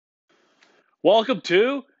Welcome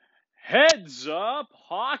to Heads Up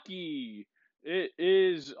Hockey. It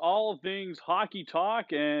is all things hockey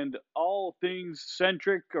talk and all things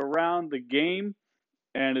centric around the game,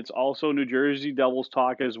 and it's also New Jersey Devils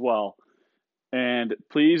talk as well. And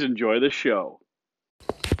please enjoy the show.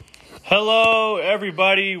 Hello,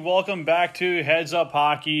 everybody. Welcome back to Heads Up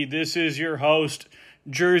Hockey. This is your host,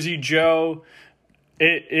 Jersey Joe.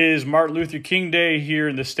 It is Martin Luther King Day here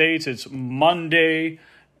in the States. It's Monday.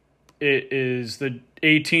 It is the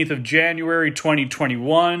 18th of January,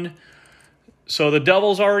 2021. So the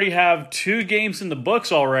Devils already have 2 games in the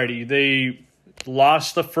books already. They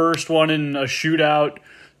lost the first one in a shootout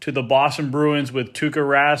to the Boston Bruins with Tuukka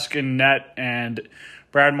Rask in net, and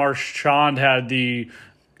Brad Marchand had the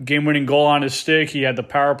game-winning goal on his stick. He had the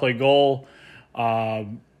power play goal.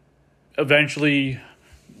 Eventually,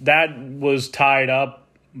 that was tied up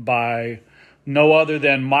by no other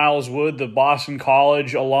than Miles Wood, the Boston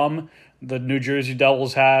College alum. The New Jersey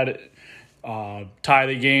Devils had tie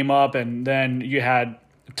the game up, and then you had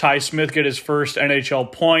Ty Smith get his first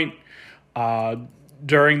NHL point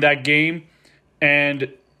during that game.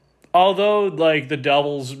 And although the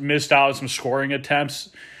Devils missed out on some scoring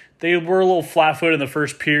attempts, they were a little flat-footed in the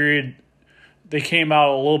first period. They came out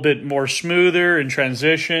a little bit more smoother in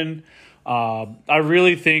transition. I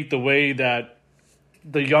really think the way that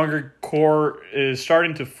the younger core is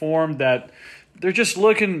starting to form, that they're just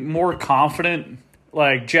looking more confident.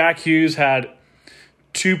 Like Jack Hughes had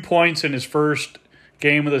 2 points in his first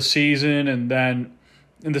game of the season, and then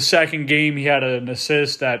in the second game he had an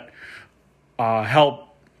assist that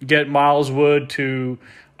helped get Miles Wood to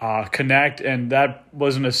connect, and that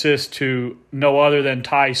was an assist to no other than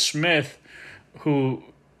Ty Smith, who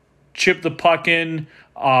chipped the puck in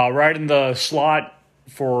right in the slot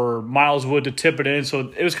for Miles Wood to tip it in.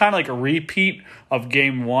 So it was kind of like a repeat of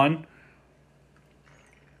game 1.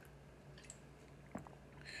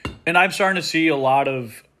 And I'm starting to see a lot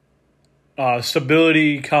of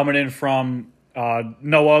stability coming in from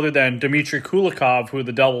no other than Dmitry Kulikov, who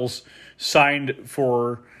the Devils signed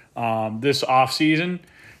for this offseason.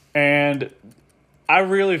 And I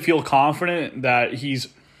really feel confident that he's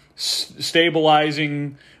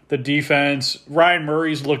stabilizing the defense. Ryan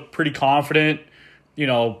Murray's looked pretty confident,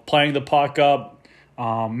 playing the puck up.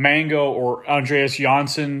 Mango or Andreas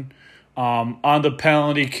Janssen on the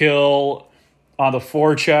penalty kill, on the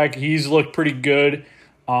forecheck, he's looked pretty good.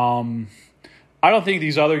 I don't think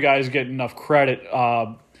these other guys get enough credit.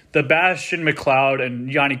 The Bastian McLeod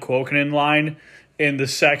and Yanni Kuokkanen line in the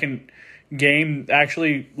second game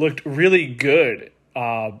actually looked really good,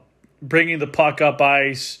 bringing the puck up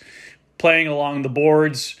ice, playing along the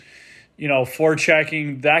boards,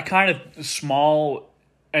 forechecking. That kind of small,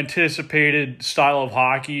 anticipated style of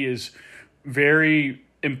hockey is very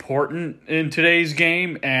important in today's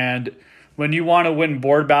game. And when you want to win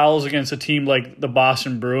board battles against a team like the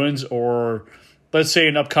Boston Bruins, or let's say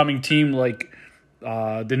an upcoming team like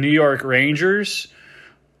the New York Rangers,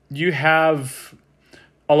 you have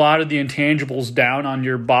a lot of the intangibles down on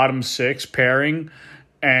your bottom 6 pairing.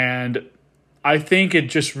 And I think it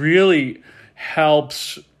just really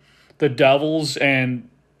helps the Devils and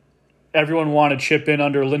everyone want to chip in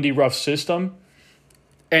under Lindy Ruff's system.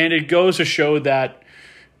 And it goes to show that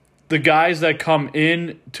the guys that come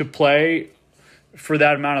in to play for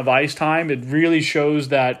that amount of ice time, it really shows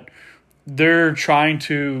that they're trying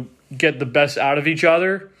to get the best out of each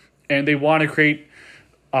other, and they want to create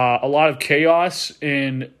a lot of chaos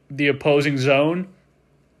in the opposing zone.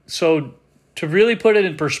 So to really put it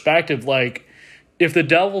in perspective, if the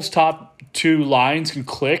Devils' top 2 lines can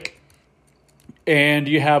click, and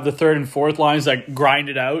you have the third and fourth lines that grind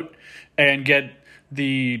it out and get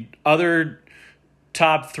the other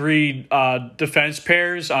top 3 defense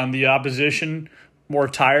pairs on the opposition more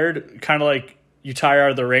tired, kind of like you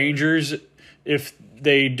tire the Rangers. If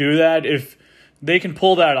they do that, if they can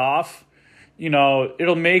pull that off,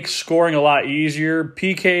 it'll make scoring a lot easier.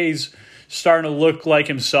 PK's starting to look like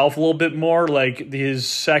himself a little bit more, like his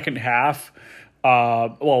second half.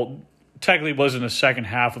 Technically it wasn't the second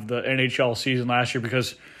half of the NHL season last year,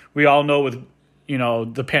 because we all know with,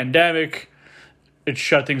 the pandemic, it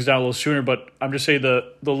shut things down a little sooner. But I'm just saying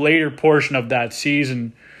the later portion of that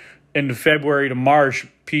season, in February to March,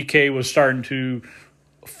 PK was starting to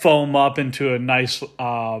foam up into a nice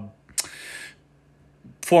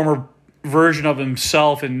former version of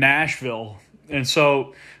himself in Nashville. And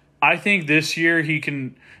so I think this year he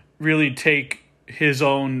can really take his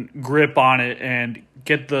own grip on it and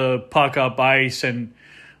get the puck up ice and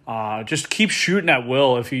just keep shooting at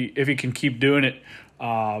will if he can keep doing it.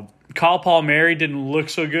 Kyle Palmieri didn't look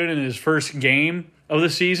so good in his first game of the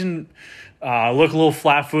season. look a little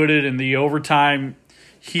flat-footed in the overtime.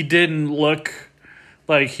 He didn't look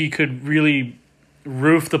like he could really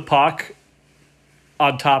roof the puck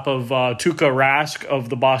on top of Tuukka Rask of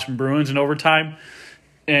the Boston Bruins in overtime.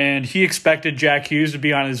 And he expected Jack Hughes to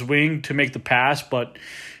be on his wing to make the pass, but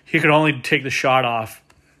he could only take the shot off.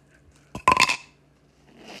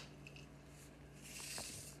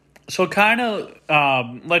 So kind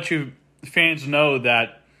of let you fans know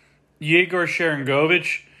that Yegor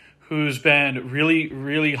Sharangovich, who's been really,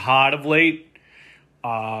 really hot of late,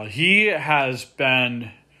 he has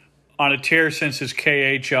been on a tear since his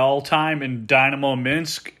KHL time in Dynamo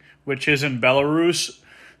Minsk, which is in Belarus.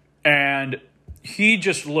 And he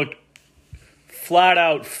just looked flat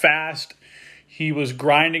out fast. He was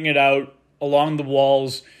grinding it out along the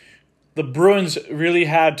walls. The Bruins really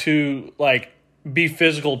had to be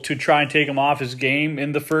physical to try and take him off his game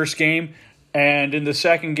in the first game. And in the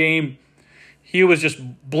second game, he was just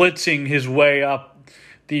blitzing his way up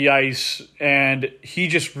the ice. And he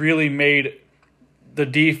just really made the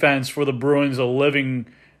defense for the Bruins a living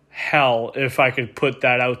hell, if I could put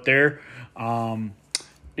that out there.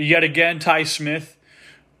 Yet again, Ty Smith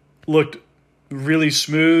looked really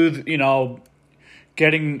smooth,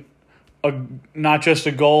 getting not just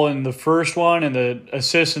a goal in the first one and the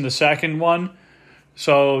assist in the second one.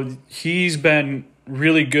 So he's been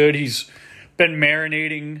really good. He's been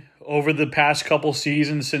marinating over the past couple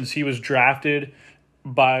seasons since he was drafted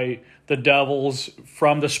by the Devils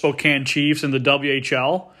from the Spokane Chiefs in the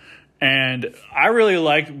WHL. And I really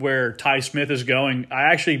like where Ty Smith is going.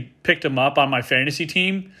 I actually picked him up on my fantasy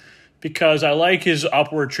team because I like his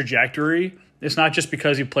upward trajectory. It's not just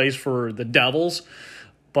because he plays for the Devils,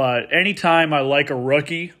 but anytime I like a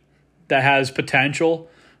rookie that has potential,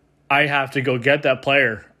 I have to go get that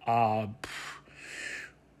player.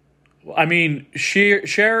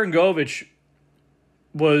 Sharangovich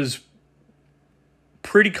was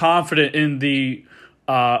pretty confident in the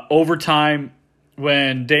overtime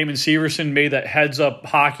when Damon Severson made that heads-up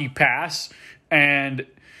hockey pass, and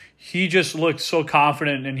he just looked so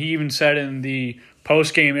confident, and he even said in the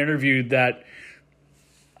post-game interview that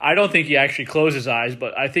I don't think he actually closed his eyes,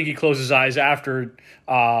 but I think he closed his eyes after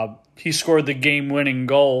he scored the game-winning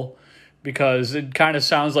goal, because it kind of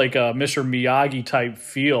sounds like a Mr. Miyagi-type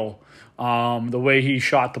feel, the way he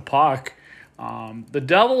shot the puck. The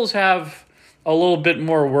Devils have a little bit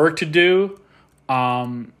more work to do.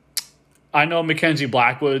 I know Mackenzie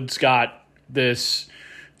Blackwood's got this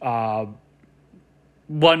one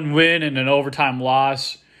win and an overtime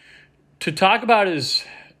loss. To talk about his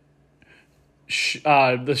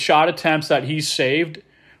the shot attempts that he's saved,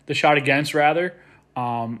 the shot against rather,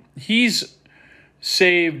 he's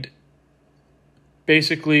saved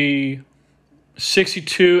basically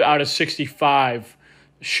 62 out of 65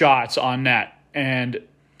 shots on net, and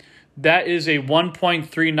that is a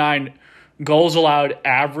 1.39 goals allowed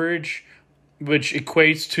average, which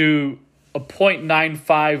equates to a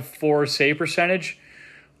 .954 save percentage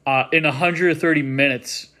in 130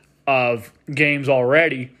 minutes of games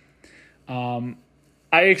already. I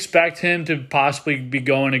expect him to possibly be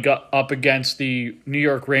going up against the New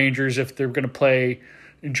York Rangers if they're going to play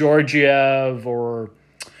Georgiev or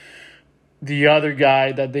the other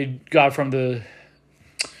guy that they got from the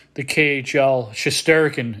KHL,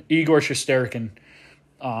 Igor Shesterkin.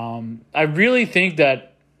 I really think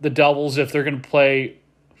that the Devils, if they're going to play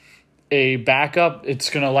a backup, it's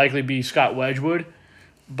going to likely be Scott Wedgwood.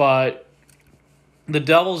 But the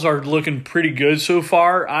Devils are looking pretty good so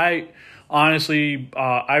far. I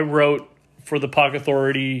wrote for the Puck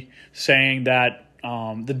Authority saying that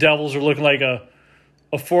the Devils are looking like a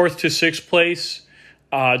 4th to 6th place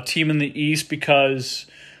team in the East, because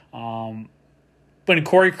when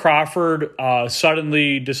Corey Crawford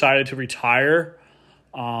suddenly decided to retire,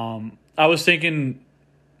 I was thinking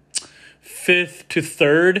 5th to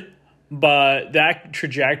 3rd, but that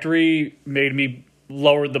trajectory made me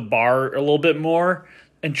lower the bar a little bit more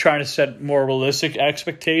and trying to set more realistic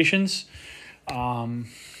expectations.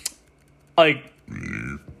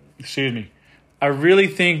 Excuse me. I really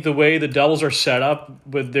think the way the Devils are set up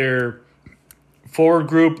with their forward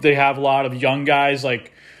group, they have a lot of young guys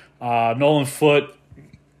like Nolan Foote,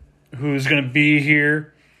 who's going to be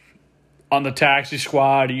here on the taxi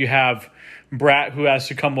squad. You have Bratt, who has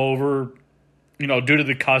to come over, due to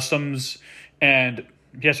the customs, and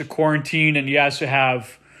he has to quarantine, and he has to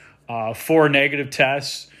have 4 negative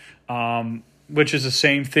tests, which is the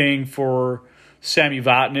same thing for Sami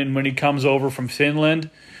Vatanen when he comes over from Finland.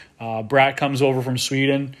 Bratt comes over from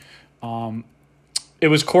Sweden. It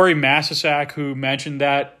was Corey Masisak who mentioned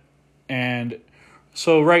that. And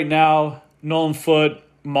so right now, Nolan Foote,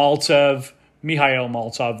 Maltsev, Mikhail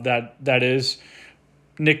Maltsov, that is.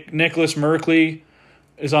 Nicholas Merkley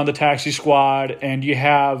is on the taxi squad, and you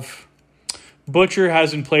have Butcher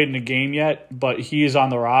hasn't played in a game yet, but he is on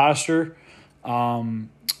the roster.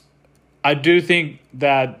 I do think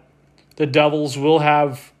that the Devils will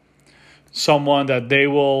have someone that they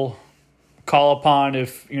will call upon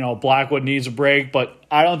if, Blackwood needs a break, but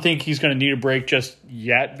I don't think he's going to need a break just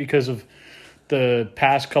yet because of the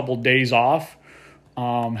past couple days off.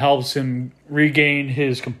 Helps him regain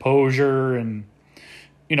his composure and,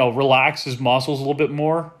 relax his muscles a little bit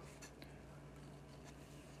more.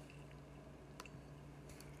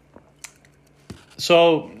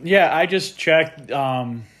 So, yeah, I just checked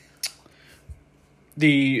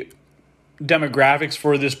the demographics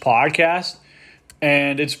for this podcast,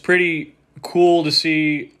 and it's pretty cool to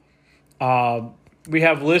see. We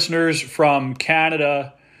have listeners from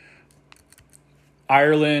Canada,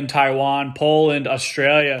 Ireland, Taiwan, Poland,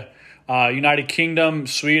 Australia, United Kingdom,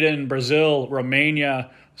 Sweden, Brazil, Romania,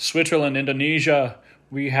 Switzerland, Indonesia.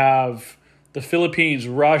 We have the Philippines,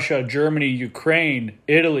 Russia, Germany, Ukraine,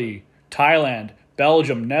 Italy, Thailand,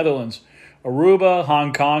 Belgium, Netherlands, Aruba,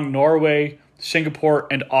 Hong Kong, Norway, Singapore,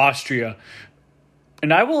 and Austria.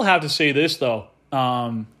 And I will have to say this, though.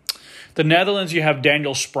 The Netherlands, you have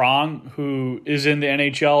Daniel Sprong, who is in the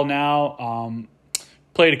NHL now.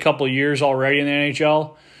 Played a couple of years already in the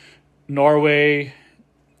NHL. Norway,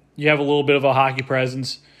 you have a little bit of a hockey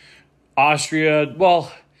presence. Austria,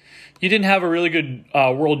 well, you didn't have a really good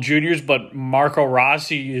World Juniors, but Marco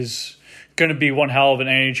Rossi is going to be one hell of an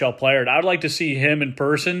NHL player. And I'd like to see him in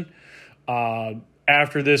person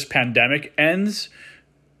after this pandemic ends,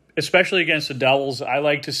 especially against the Devils. I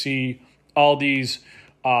like to see all these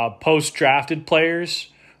post-drafted players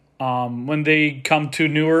when they come to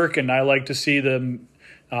Newark, and I like to see them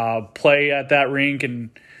play at that rink. And,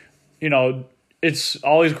 it's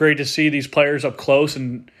always great to see these players up close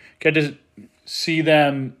and get to see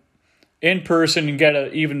them in person and get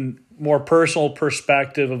an even more personal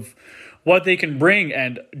perspective of what they can bring.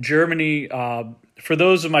 And Germany, for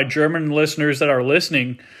those of my German listeners that are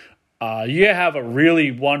listening, you have a really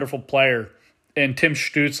wonderful player in Tim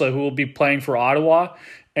Stützle, who will be playing for Ottawa.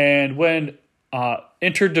 And when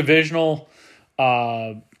interdivisional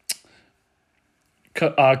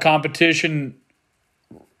competition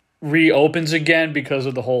reopens again because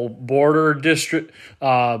of the whole border district,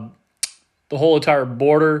 the whole entire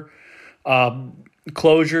border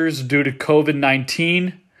closures due to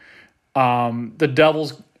COVID-19, the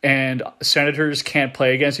Devils and Senators can't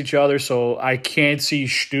play against each other, so I can't see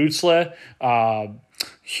Stützle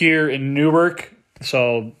here in Newark.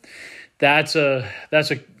 So that's a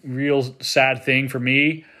real sad thing for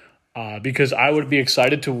me because I would be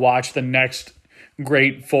excited to watch the next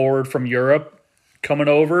great forward from Europe coming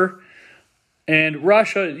over. And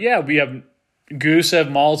Russia, yeah, we have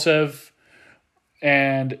Gusev, Maltsev,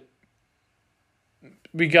 and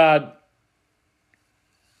we got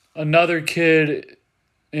another kid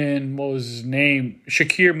in, what was his name?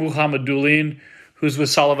 Shakir Muhammadulin, who's with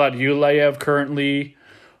Salavat Yuleyev currently.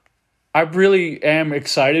 I really am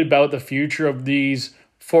excited about the future of these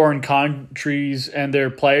foreign countries and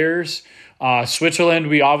their players. Switzerland,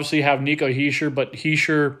 we obviously have Nico Hischier, but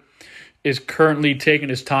Hischier is currently taking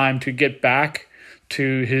his time to get back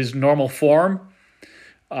to his normal form.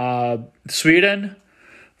 Sweden,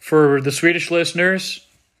 for the Swedish listeners,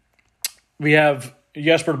 we have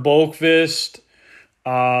Jesper Boqvist.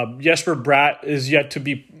 Jesper Bratt is yet to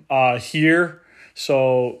be here,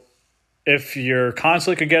 so if your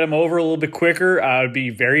consulate could get him over a little bit quicker, I would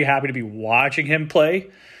be very happy to be watching him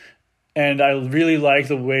play. And I really like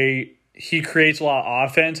the way he creates a lot of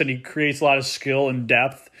offense and he creates a lot of skill and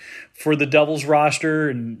depth for the Devils roster,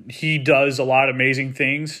 and he does a lot of amazing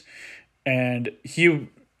things. And he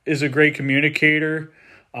is a great communicator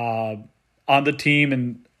on the team,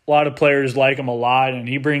 and a lot of players like him a lot, and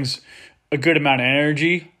he brings a good amount of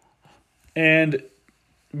energy. And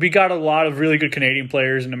we got a lot of really good Canadian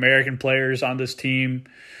players and American players on this team.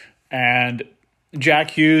 And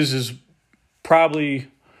Jack Hughes is probably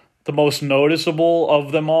the most noticeable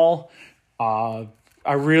of them all. I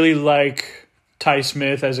really like Ty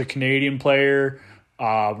Smith as a Canadian player.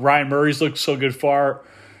 Ryan Murray's looked so good far.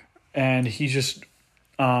 And he just,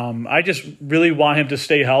 I just really want him to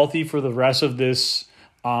stay healthy for the rest of this,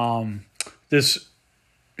 this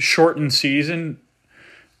shortened season.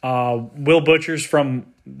 Will Butcher's from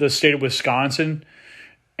the state of Wisconsin,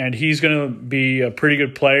 and he's going to be a pretty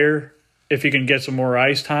good player if he can get some more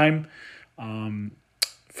ice time.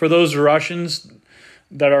 For those Russians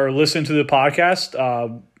that are listening to the podcast,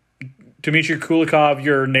 Dmitry Kulikov,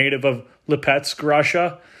 you're a native of Lipetsk,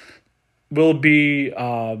 Russia, will be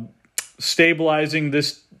stabilizing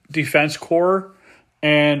this defense core,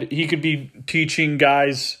 and he could be teaching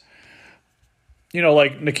guys,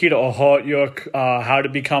 like Nikita Ohotyuk, how to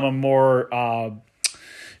become a more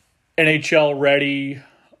NHL ready,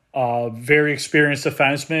 very experienced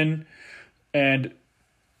defenseman. And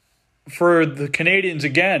for the Canadians,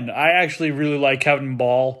 again, I actually really like Kevin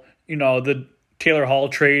Ball. The Taylor Hall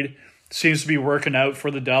trade seems to be working out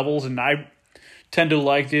for the Devils, and I tend to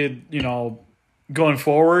like it, going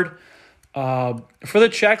forward. For the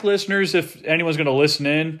Czech listeners, if anyone's going to listen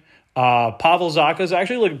in, Pavel Zacha is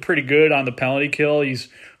actually looking pretty good on the penalty kill. He's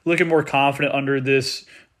looking more confident under this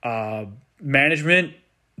management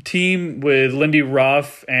team with Lindy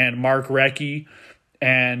Ruff and Mark Recchi,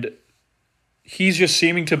 and he's just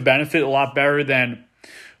seeming to benefit a lot better than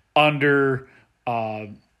under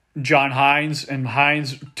John Hines. And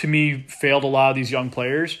Hines, to me, failed a lot of these young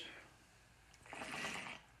players.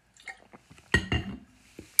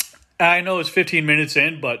 I know it's 15 minutes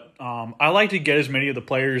in, but I like to get as many of the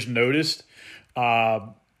players noticed.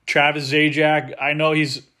 Travis Zajac, I know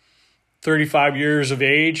he's 35 years of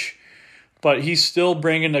age, but he's still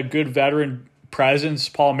bringing a good veteran presence.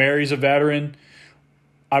 Paul Mary's a veteran.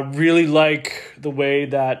 I really like the way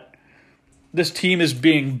that this team is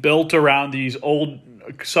being built around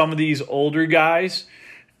some of these older guys,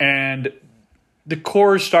 and the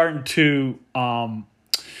core is starting to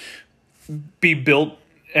be built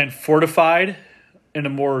and fortified in a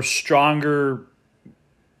more stronger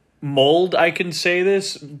mold, I can say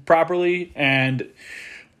this properly. And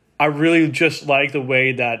I really just like the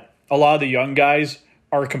way that a lot of the young guys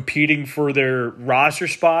are competing for their roster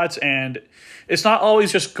spots. And it's not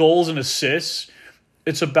always just goals and assists.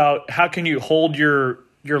 It's about how can you hold your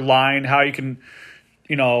line, how you can,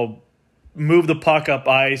 move the puck up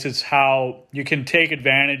ice. It's how you can take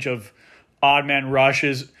advantage of odd man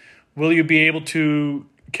rushes. Will you be able to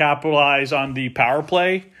capitalize on the power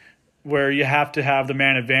play where you have to have the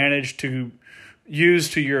man advantage to use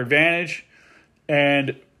to your advantage?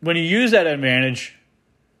 And when you use that advantage,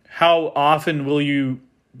 how often will you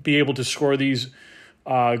be able to score these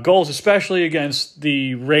goals, especially against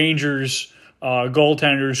the Rangers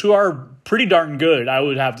goaltenders, who are pretty darn good, I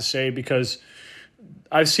would have to say, because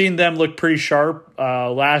I've seen them look pretty sharp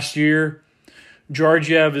last year.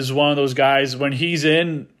 Georgiev is one of those guys. When he's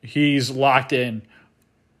in, he's locked in.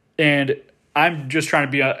 And I'm just trying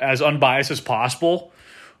to be as unbiased as possible.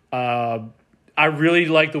 I really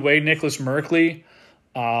like the way Nicholas Merkley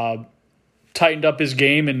tightened up his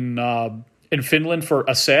game in Finland for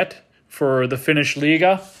Aset, for the Finnish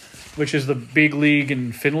Liga, which is the big league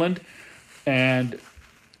in Finland. And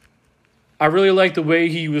I really like the way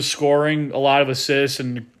he was scoring a lot of assists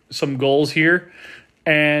and some goals here.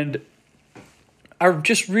 And I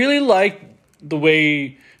just really like the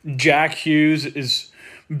way Jack Hughes is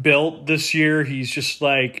built this year. He's just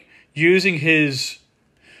like using his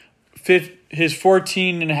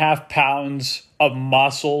 14 and a half pounds of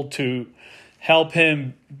muscle to help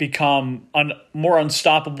him become a more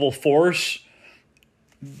unstoppable force.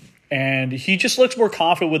 And he just looks more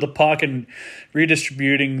confident with the puck and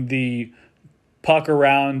redistributing the puck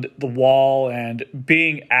around the wall and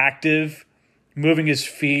being active, moving his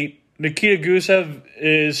feet. Nikita Gusev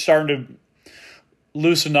is starting to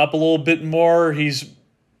loosen up a little bit more. He's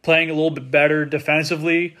playing a little bit better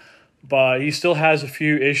defensively, but he still has a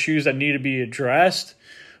few issues that need to be addressed.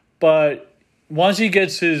 But once he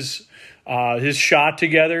gets his shot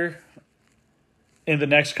together in the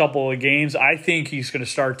next couple of games, I think he's going to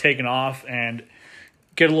start taking off and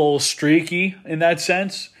get a little streaky in that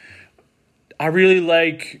sense. I really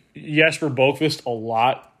like Jesper Boqvist a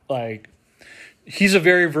lot. Like, he's a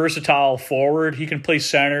very versatile forward. He can play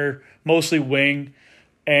center, mostly wing.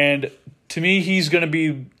 And to me, he's going to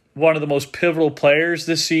be one of the most pivotal players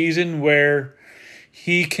this season, where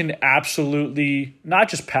he can absolutely not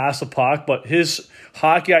just pass the puck, but his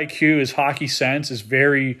hockey IQ, his hockey sense is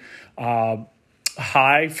very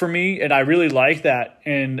high for me. And I really like that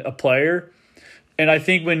in a player. And I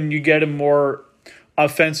think when you get him more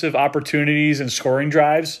offensive opportunities and scoring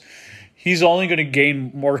drives, he's only going to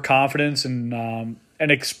gain more confidence and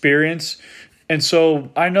experience. And so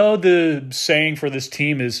I know the saying for this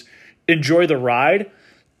team is enjoy the ride,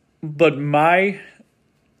 but my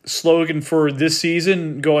slogan for this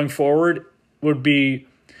season going forward would be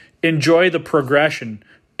enjoy the progression.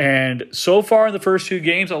 And so far in the first two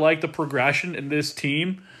games, I like the progression in this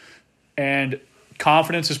team, and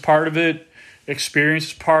confidence is part of it, experience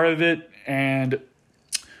is part of it, and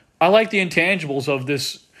I like the intangibles of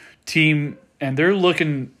this team, and they're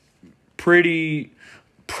looking pretty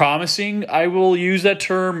promising. I will use that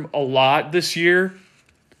term a lot this year.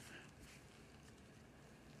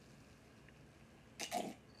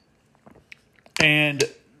 And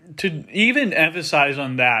to even emphasize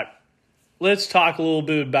on that, let's talk a little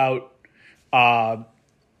bit about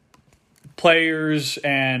players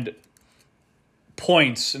and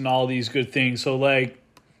points and all these good things. So, like,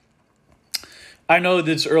 I know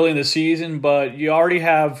that it's early in the season, but you already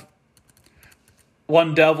have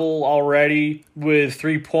one Devil already with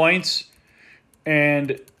 3 points,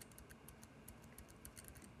 and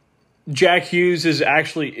Jack Hughes is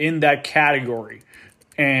actually in that category.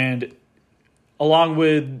 And along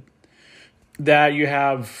with that, you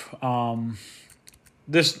have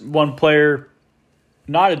this one player,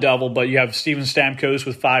 not a Devil, but you have Steven Stamkos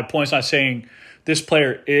with 5 points. Not saying this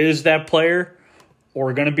player is that player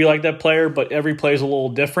or going to be like that player, but every play is a little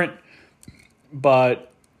different. But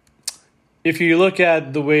if you look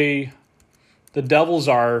at the way the Devils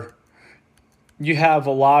are, you have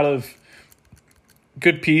a lot of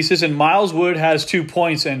good pieces. And Miles Wood has 2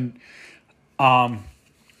 points. And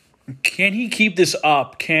can he keep this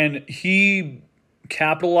up? Can he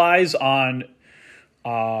capitalize on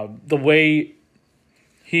the way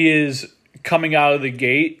he is coming out of the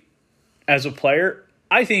gate as a player?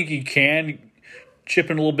 I think he can chip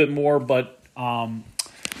in a little bit more, but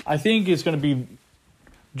I think it's going to be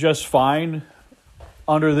just fine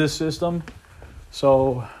under this system.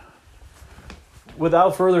 So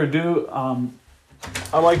without further ado,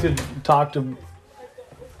 I'd like to talk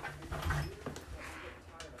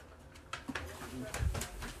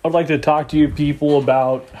to you people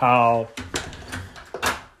about how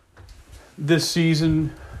this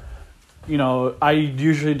season, I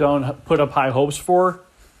usually don't put up high hopes for,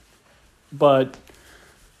 but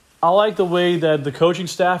I like the way that the coaching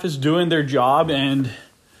staff is doing their job, and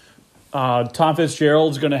Tom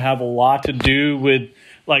Fitzgerald's going to have a lot to do with,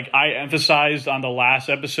 like I emphasized on the last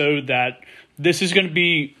episode, that this is going to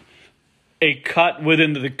be a cut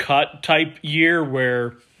within the cut type year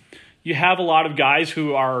where you have a lot of guys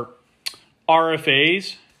who are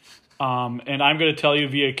RFAs, and I'm going to tell you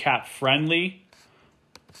via cap friendly,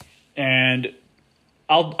 and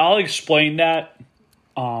I'll explain that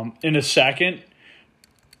in a second.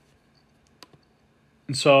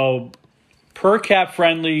 And so, per cap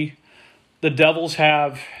friendly, the Devils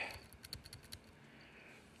have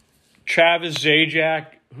Travis Zajac,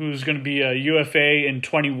 who's going to be a UFA in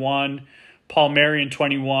 21, Palmieri in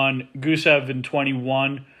 21, Gusev in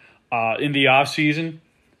 21 in the offseason.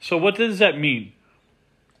 So what does that mean?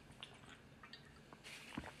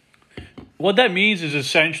 What that means is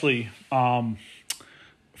essentially, from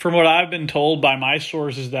what I've been told by my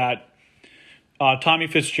sources, that Tommy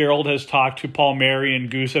Fitzgerald has talked to Palmieri and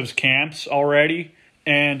Gusev's camps already.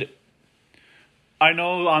 And I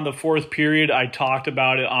know on the fourth period I talked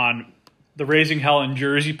about it on the Raising Hell in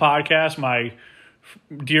Jersey podcast, my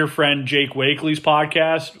dear friend Jake Wakely's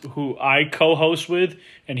podcast, who I co-host with,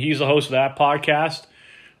 and he's the host of that podcast.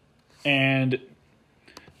 And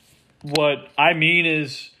what I mean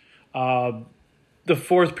is the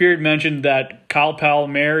fourth period mentioned that Kyle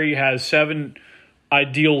Palmieri has 7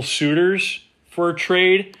 ideal suitors for a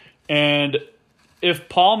trade. And if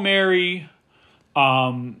Palmieri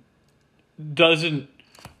doesn't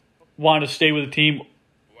want to stay with the team,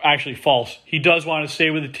 actually false. He does want to stay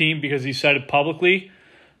with the team because he said it publicly.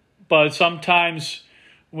 But sometimes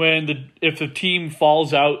if the team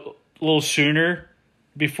falls out a little sooner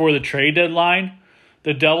before the trade deadline,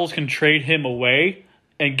 the Devils can trade him away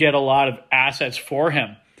and get a lot of assets for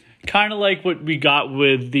him. Kind of like what we got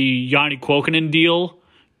with the Yanni Kuokkanen deal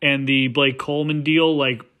and the Blake Coleman deal.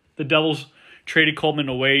 Like, the Devils traded Coleman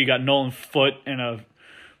away. You got Nolan Foote and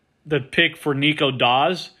the pick for Nico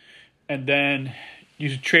Dawes. And then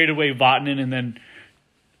you trade away Vatanen, and then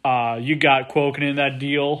you got Kuokkanen in that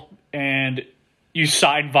deal. And you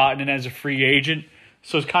signed Vatanen as a free agent.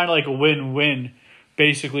 So it's kind of like a win-win,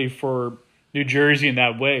 basically, for New Jersey in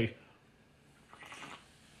that way.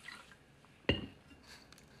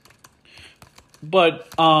 But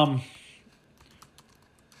let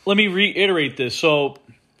me reiterate this. So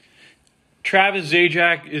Travis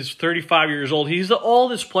Zajac is 35 years old. He's the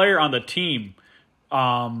oldest player on the team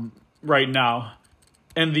right now.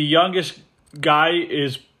 And the youngest guy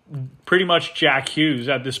is pretty much Jack Hughes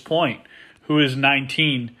at this point, who is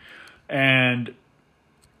 19. And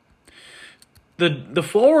the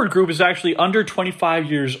forward group is actually under 25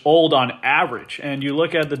 years old on average. And you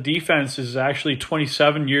look at the defense is actually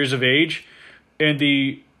 27 years of age. And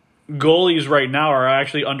the goalies right now are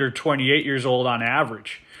actually under 28 years old on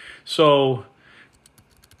average. So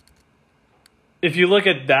if you look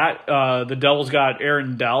at that, the Devils got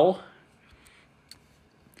Aaron Dell.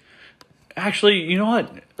 Actually, you know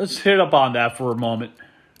what? Let's hit up on that for a moment.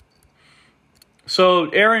 So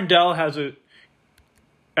Aaron Dell has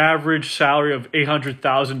average salary of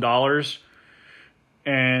 $800,000,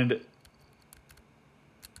 and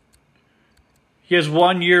he has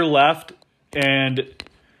 1 year left, and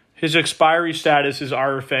his expiry status is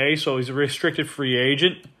RFA, so he's a restricted free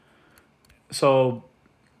agent. So,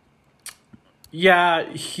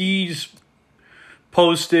 yeah, he's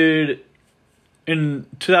posted in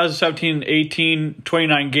 2017-18,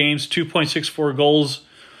 29 games, 2.64 goals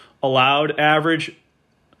allowed average.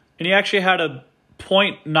 And he actually had a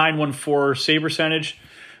 .914 save percentage.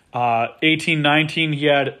 18-19, he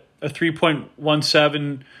had a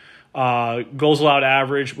 3.17 goals allowed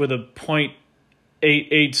average with a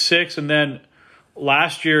 .886. And then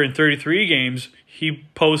last year in 33 games, he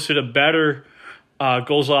posted a better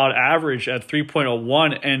goals allowed average at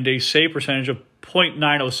 3.01 and a save percentage of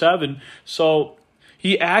 .907. So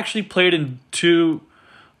he actually played in 2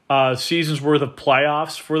 seasons worth of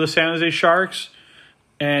playoffs for the San Jose Sharks,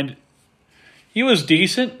 and he was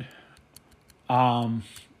decent.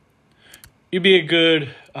 He'd be a good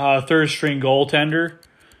third string goaltender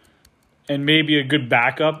and maybe a good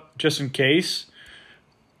backup just in case.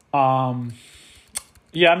 Yeah, I'm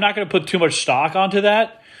not going to put too much stock onto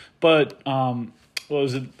that, but what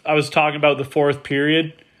was it? I was talking about the fourth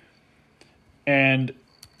period, and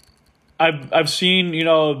I've seen,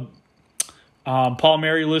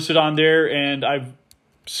 Palmieri listed on there, and I've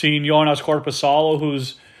seen Joonas Korpisalo,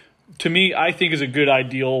 who's, to me, I think is a good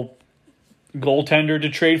ideal goaltender to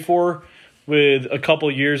trade for with a couple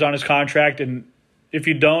of years on his contract. And if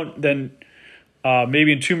you don't, then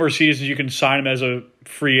maybe in 2 more seasons you can sign him as a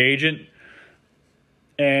free agent.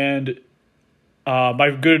 And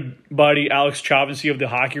my good buddy Alex Chavancy of the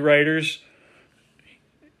Hockey Writers,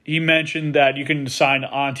 he mentioned that you can sign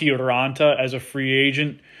Antti Raanta as a free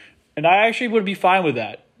agent, and I actually would be fine with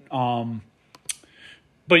that.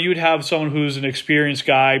 But you would have someone who's an experienced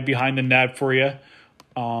guy behind the net for you,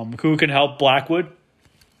 who can help Blackwood.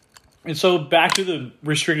 And so back to the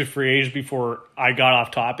restricted free agents before I got off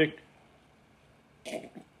topic.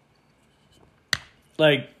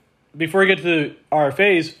 Like, before I get to the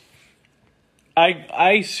RFAs,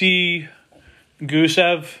 I see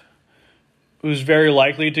Gusev, who's very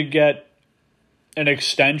likely to get an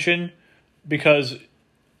extension, because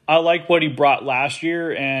I like what he brought last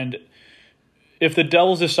year, and if the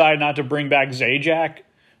Devils decide not to bring back Zajac,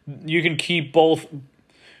 you can keep both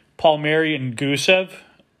Palmieri and Gusev.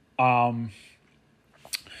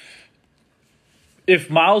 If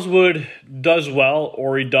Miles Wood does well,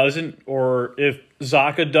 or he doesn't, or if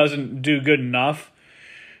Zacha doesn't do good enough,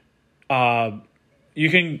 you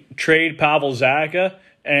can trade Pavel Zacha,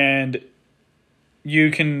 and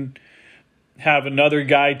you can have another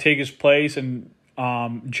guy take his place. And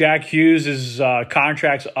Jack Hughes'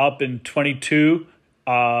 contract's up in 22,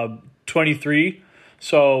 23.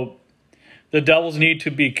 So the Devils need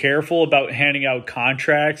to be careful about handing out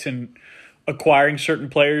contracts and acquiring certain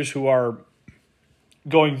players who are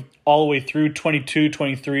going all the way through 22,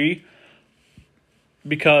 23.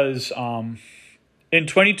 Because in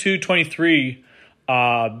 22, 23,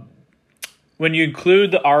 when you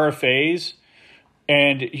include the RFAs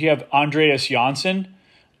and you have Andreas Janssen,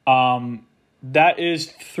 that is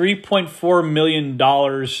 $3.4 million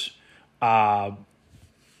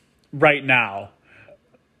right now.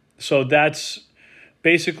 So that's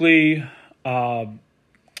basically the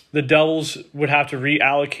Devils would have to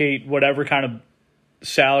reallocate whatever kind of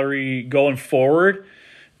salary going forward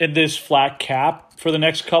in this flat cap for the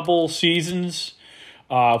next couple seasons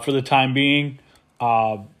for the time being.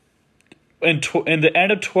 In the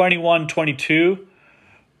end of 21-22,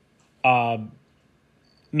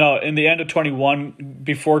 in the end of 21,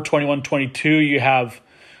 before 21-22, you have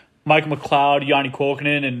Michael McLeod, Yanni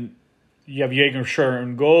Kuokkanen, and you have Yegor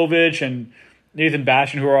Sharangovich and Nathan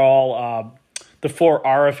Bastian, who are all the 4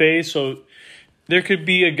 RFAs. So there could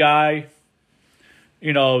be a guy,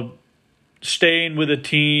 staying with a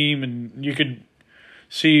team, and you could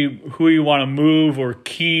see who you want to move or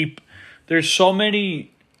keep. There's so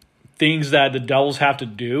many things that the Devils have to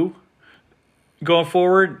do going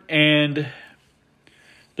forward, and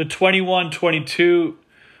the 21-22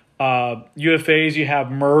 UFAs, you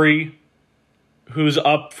have Murray, who's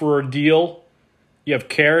up for a deal. You have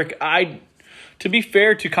Carrick. To be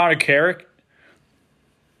fair to Connor Carrick,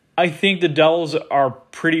 I think the Devils are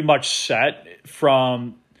pretty much set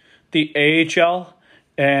from the AHL,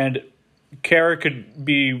 and Carrick could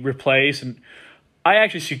be replaced. And I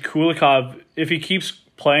actually see Kulikov, if he keeps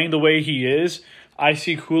playing the way he is, I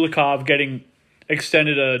see Kulikov getting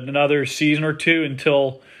extended another season or 2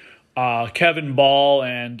 until Kevin Ball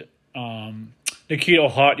and Nikita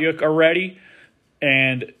Hotyuk are ready.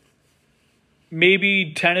 And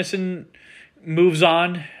maybe Tennyson moves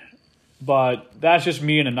on, but that's just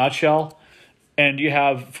me in a nutshell. And you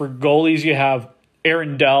have, for goalies, you have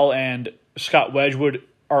Aaron Dell and Scott Wedgwood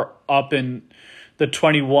are up in the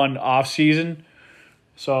 21 offseason.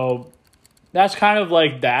 So that's kind of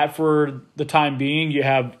like that for the time being. You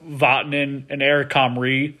have Vatanen and Eric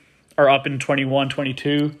Comrie are up in 21,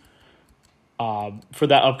 22 for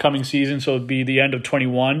that upcoming season. So it would be the end of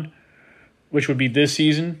 21, which would be this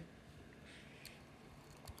season.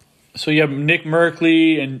 So you have Nick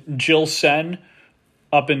Merkley and Jill Sen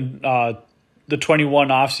up in the 21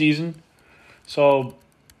 offseason. So,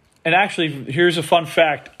 and actually, here's a fun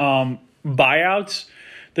fact. Buyouts,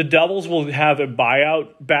 the Devils will have a buyout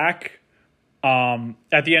back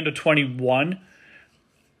at the end of 21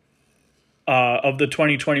 of the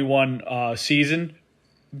 2021 season,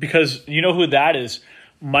 because you know who that is?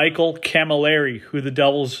 Michael Camilleri, who the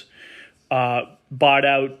Devils bought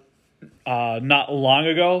out not long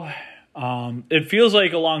ago. It feels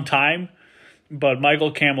like a long time, but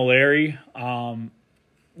Michael Camilleri,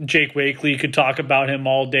 Jake Wakely could talk about him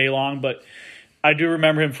all day long, but I do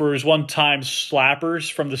remember him for his one-time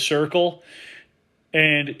slappers from the circle,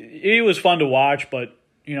 and it was fun to watch. But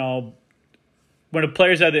you know, when a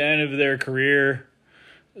player's at the end of their career,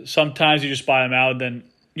 sometimes you just buy them out. Then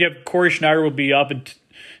you have Corey Schneider will be up, and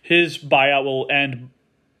his buyout will end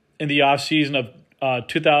in the offseason of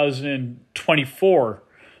 2024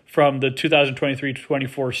 from the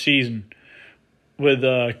 2023-24 season with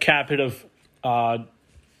a cap hit of $2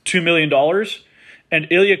 million. And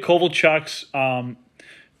Ilya Kovalchuk's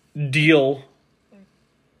deal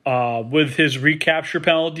with his recapture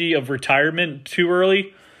penalty of retirement too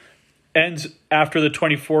early ends after the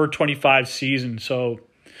 24-25 season. So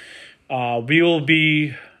we will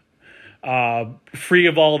be free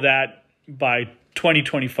of all of that by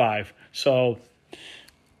 2025. So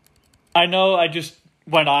I know I just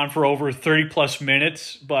went on for over 30 plus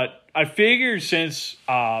minutes, but I figured since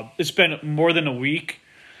it's been more than a week,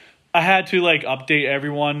 I had to update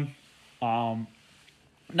everyone.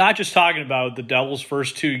 Not just talking about the Devils'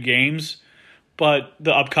 first two games, but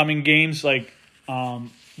the upcoming games. The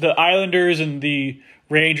Islanders and the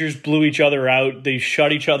Rangers blew each other out. They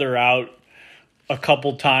shut each other out a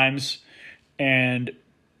couple times. And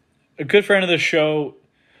a good friend of the show,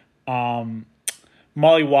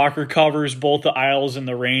 Molly Walker, covers both the Isles and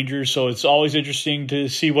the Rangers, so it's always interesting to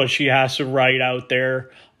see what she has to write out there.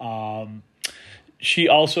 She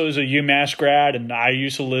also is a UMass grad, and I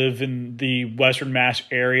used to live in the Western Mass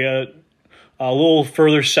area, a little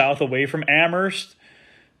further south away from Amherst.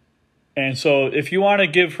 And so if you want to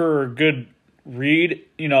give her a good read,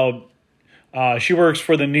 she works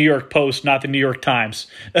for the New York Post, not the New York Times.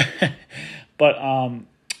 But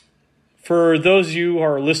for those of you who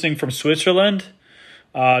are listening from Switzerland,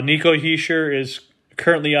 Nico Hischier is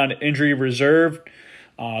currently on injury reserve.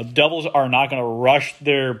 Devils are not going to rush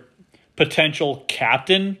their potential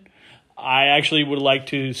captain. I actually would like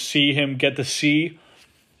to see him get the C.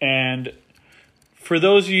 And for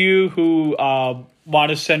those of you who want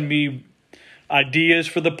to send me ideas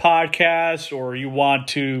for the podcast, or you want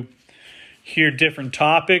to hear different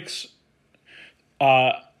topics,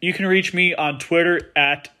 you can reach me on Twitter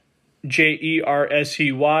at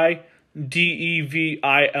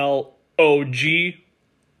JERSEYDEVILOG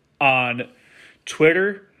on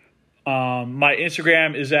Twitter. My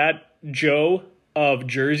Instagram is at Joe of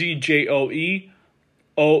Jersey, JOEOFJERSEY.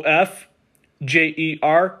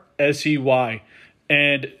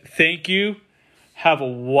 And thank you. Have a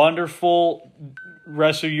wonderful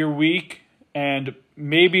rest of your week, and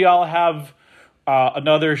maybe I'll have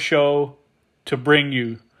another show to bring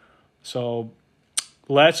you. So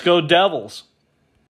let's go Devils.